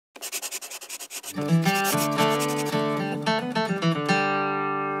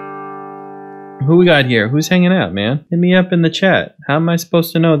Who we got here? Who's hanging out, man? Hit me up in the chat. How am I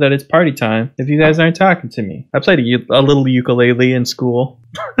supposed to know that it's party time if you guys aren't talking to me? I played a little ukulele in school.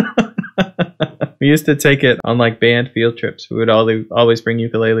 We used to take it on like band field trips. We would always bring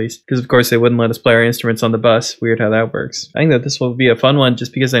ukuleles because of course they wouldn't let us play our instruments on the bus. Weird how that works. I think that this will be a fun one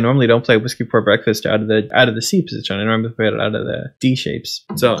just because I normally don't play Whiskey Before Breakfast out of the C position. I normally play it out of the D shapes.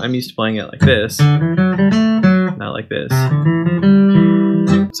 So I'm used to playing it like this, not like this.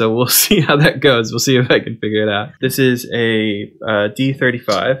 So we'll see how that goes. We'll see if I can figure it out. This is a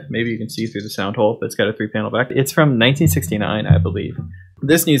D35. Maybe you can see through the sound hole. That's got a 3-panel back. It's from 1969, I believe.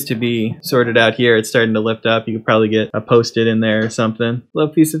 This needs to be sorted out here. It's starting to lift up. You could probably get a Post-it in there or something.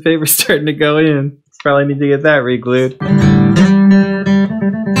 Little piece of paper starting to go in. Probably need to get that re-glued.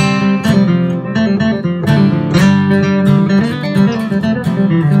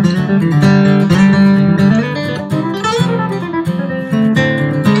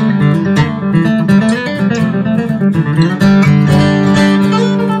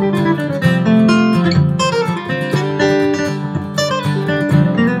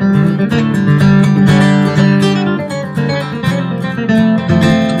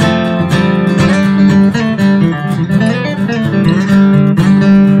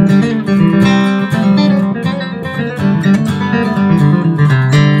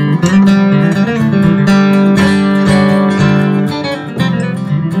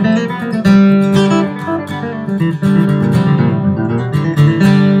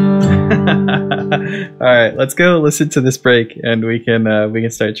 Alright, let's go listen to this break and we can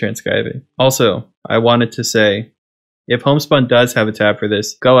start transcribing. Also, I wanted to say, if Homespun does have a tab for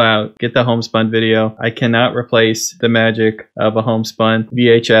this, go out, get the Homespun video. I cannot replace the magic of a Homespun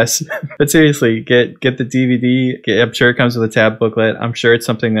VHS. But seriously, get the DVD. I'm sure it comes with a tab booklet. I'm sure it's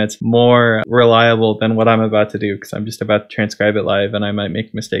something that's more reliable than what I'm about to do because I'm just about to transcribe it live and I might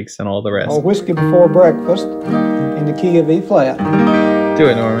make mistakes and all the rest. Oh, Whiskey Before Breakfast in the key of E flat. Do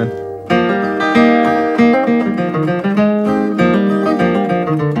it, Norman.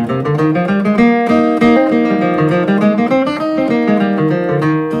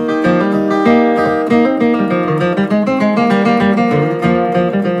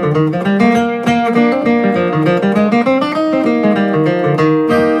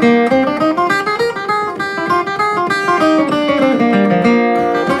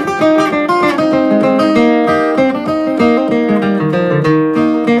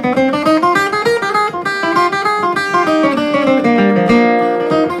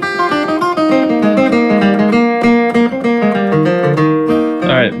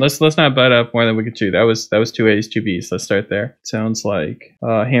 Let's not butt up more than we could chew. That was 2 A's, 2 B's. Let's start there. Sounds like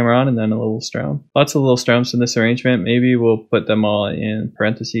hammer on and then a little strum. Lots of little strums in this arrangement. Maybe we'll put them all in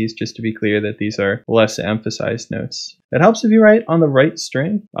parentheses just to be clear that these are less emphasized notes. It helps if you write on the right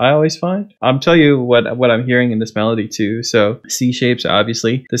string, I always find. I'll tell you what I'm hearing in this melody too. So C shapes,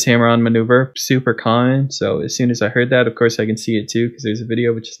 obviously. This hammer-on maneuver, super common. So as soon as I heard that, of course I can see it too because there's a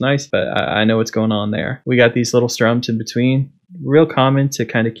video, which is nice, but I know what's going on there. We got these little strums in between. Real common to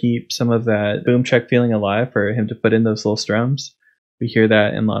kind of keep some of that boom check feeling alive for him to put in those little strums. We hear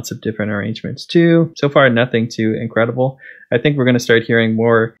that in lots of different arrangements too. So far, nothing too incredible. I think we're going to start hearing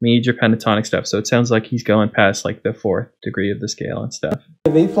more major pentatonic stuff. So it sounds like he's going past like the 4th degree of the scale and stuff.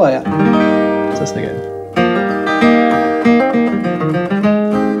 B flat. Let's listen again.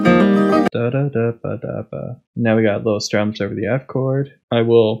 Da, da, da, ba, da, ba. Now we got little strums over the F chord. I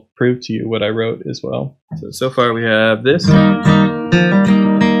will prove to you what I wrote as well. So far we have this.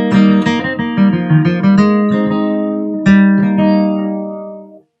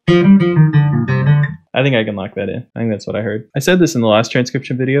 I think I can lock that in. I think that's what I heard. I said this in the last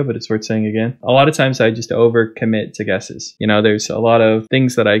transcription video, but it's worth saying again. A lot of times I just overcommit to guesses. You know, there's a lot of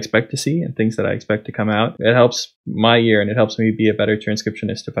things that I expect to see and things that I expect to come out. It helps my ear and it helps me be a better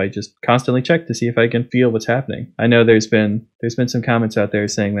transcriptionist if I just constantly check to see if I can feel what's happening. I know there's been some comments out there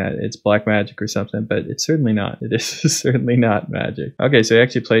saying that it's black magic or something, but it's certainly not. It is certainly not magic. Okay, so he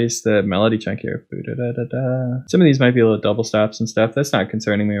actually plays the melody chunk here. Some of these might be a little double stops and stuff. That's not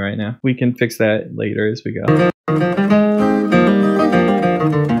concerning me right now. We can fix that later as we go.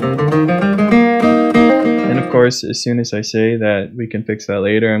 And of course, as soon as I say that we can fix that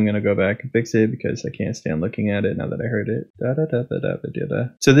later, I'm going to go back and fix it because I can't stand looking at it now that I heard it.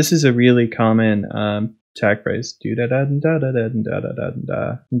 So this is a really common tag phrase. I'm going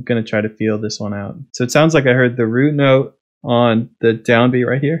to try to feel this one out. So it sounds like I heard the root note on the downbeat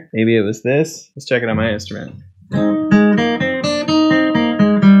right here. Maybe it was this. Let's check it on my instrument.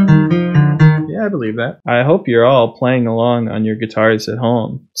 Yeah, I believe that. I hope you're all playing along on your guitars at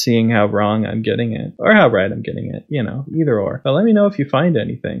home, seeing how wrong I'm getting it, or how right I'm getting it, you know, either or. But let me know if you find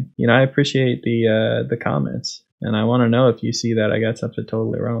anything. You know, I appreciate the comments. And I want to know if you see that I got something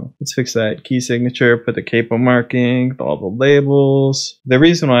totally wrong. Let's fix that key signature, put the capo marking, all the labels. The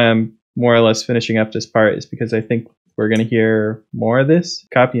reason why I'm more or less finishing up this part is because I think we're going to hear more of this.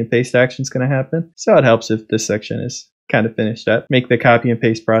 Copy and paste action is going to happen. So it helps if this section is kind of finished up. Make the copy and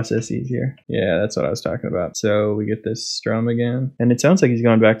paste process easier. Yeah, that's what I was talking about. So we get this strum again. And it sounds like he's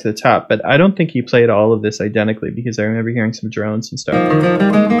going back to the top, but I don't think he played all of this identically because I remember hearing some drones and stuff.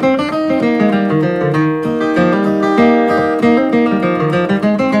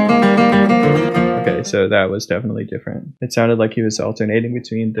 So that was definitely different. It sounded like he was alternating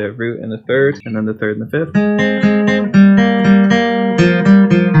between the root and the third, and then the third and the fifth.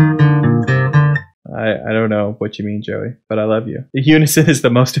 I don't know what you mean, Joey, but I love you. The unison is the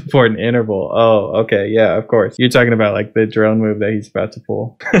most important interval. Oh, okay, yeah, of course. You're talking about like the drone move that he's about to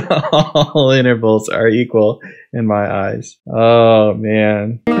pull. All intervals are equal in my eyes. Oh,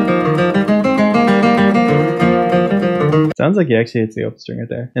 man. Sounds like he actually hits the open string right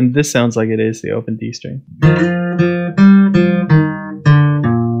there. And this sounds like it is the open D string.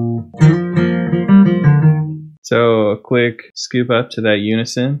 So a quick scoop up to that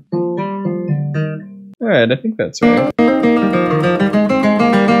unison. Alright, I think that's right.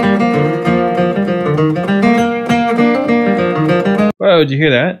 Whoa, did you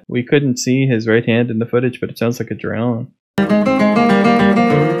hear that? We couldn't see his right hand in the footage, but it sounds like a drone.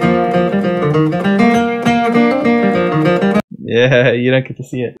 Yeah, you don't get to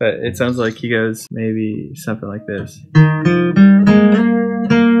see it, but it sounds like he goes maybe something like this.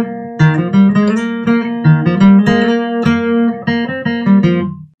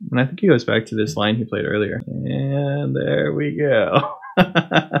 And I think he goes back to this line he played earlier. And there we go.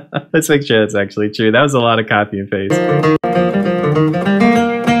 Let's make sure that's actually true. That was a lot of copy and paste.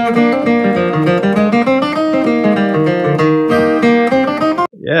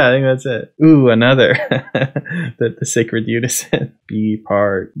 Yeah, I think that's it. Ooh, another. the sacred unison. B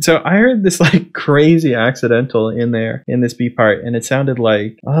part. So I heard this like crazy accidental in there, in this B part, and it sounded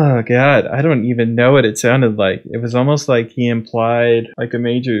like, oh god, I don't even know what it sounded like. It was almost like he implied like a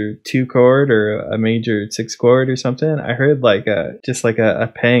major 2 chord or a major 6 chord or something. I heard like just like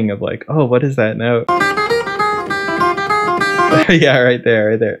a pang of like, oh, what is that note? Yeah, right there,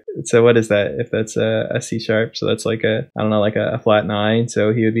 right there. So what is that? If that's a C sharp, so that's like a, I don't know, like a flat 9.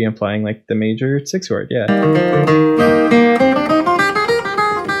 So he would be implying like the major 6 chord, yeah.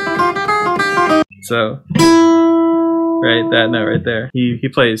 So, right, that note right there. He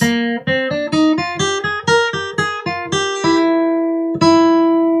plays. And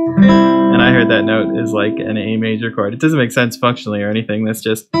I heard that note is like an A major chord. It doesn't make sense functionally or anything. That's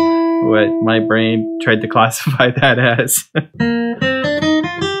just what my brain tried to classify that as.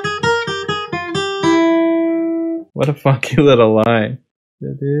 What a funky little line.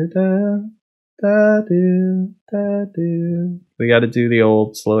 We got to do the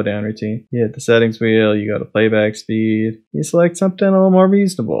old slow down routine. You hit the settings wheel, you go to playback speed, you select something a little more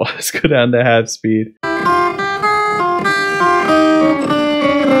reasonable. Let's go down to half speed.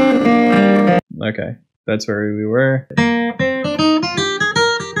 Okay, that's where we were.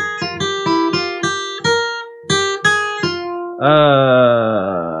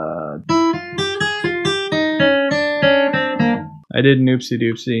 I did an oopsie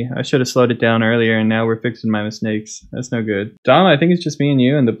doopsie. I should have slowed it down earlier, and now we're fixing my mistakes. That's no good. Dom, I think it's just me and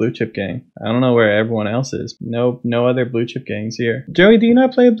you and the Blue Chip gang. I don't know where everyone else is. No other Blue Chip gangs here. Joey, do you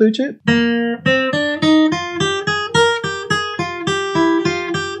not play a Blue Chip?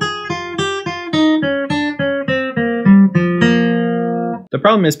 The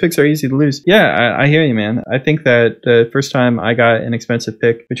problem is picks are easy to lose. Yeah, I hear you, man. I think that the first time I got an expensive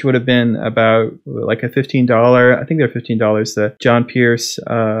pick, which would have been about like a $15, I think they're $15, the John Pierce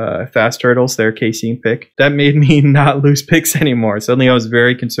Fast Turtles, their casein pick. That made me not lose picks anymore. Suddenly I was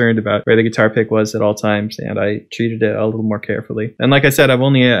very concerned about where the guitar pick was at all times, and I treated it a little more carefully. And like I said, I've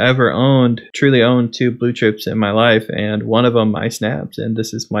only ever truly owned 2 Blue Chips in my life, and one of them I snapped, and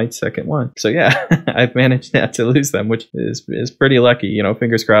this is my second one. So yeah, I've managed not to lose them, which is pretty lucky. You know,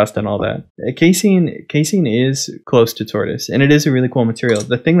 fingers crossed and all that. Casein is close to tortoise, and it is a really cool material.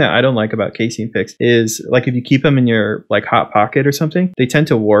 The thing that I don't like about casein picks is like if you keep them in your like hot pocket or something, they tend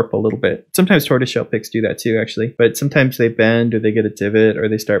to warp a little bit. Sometimes tortoiseshell picks do that too, actually, but sometimes they bend or they get a divot or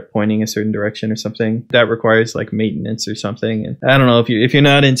they start pointing a certain direction or something. That requires like maintenance or something. And I don't know, if you're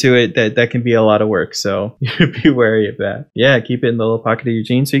not into it, that can be a lot of work. So be wary of that. Yeah, keep it in the little pocket of your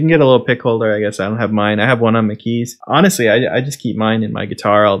jeans so you can get a little pick holder. I guess I don't have mine. I have one on my keys. Honestly, I just keep mine in in my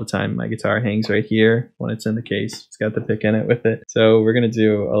guitar all the time. My guitar hangs right here when it's in the case. It's got the pick in it with it. So we're going to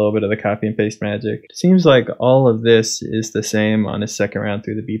do a little bit of the copy and paste magic. It seems like all of this is the same on his second round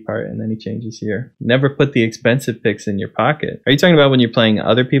through the B part, and then he changes here. Never put the expensive picks in your pocket. Are you talking about when you're playing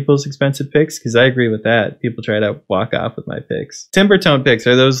other people's expensive picks? Because I agree with that. People try to walk off with my picks. Timber tone picks,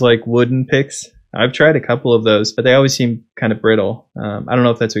 are those like wooden picks? I've tried a couple of those, but they always seem kind of brittle. I don't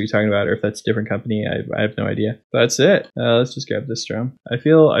know if that's what you're talking about or if that's a different company. I have no idea. But that's it. Let's just grab this strum. I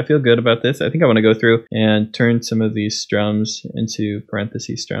feel good about this. I think I want to go through and turn some of these strums into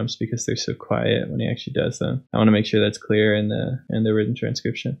parentheses strums because they're so quiet when he actually does them. I want to make sure that's clear in the written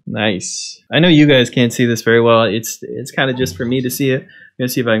transcription. Nice. I know you guys can't see this very well. It's kind of just for me to see it. I'm gonna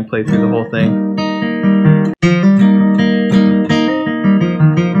see if I can play through the whole thing.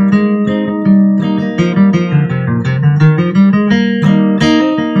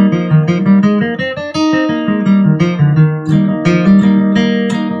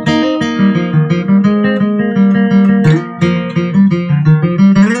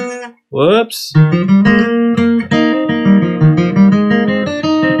 Whoops.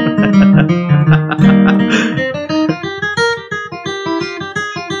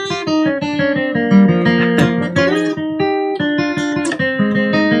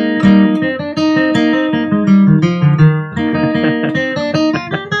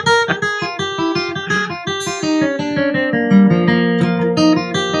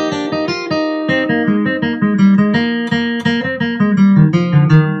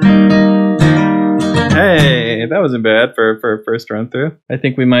 That wasn't bad for a first run through. I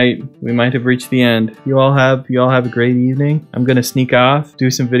think we might have reached the end. You all have a great evening. I'm gonna sneak off,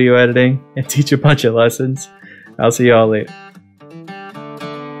 do some video editing, and teach a bunch of lessons. I'll see you all later.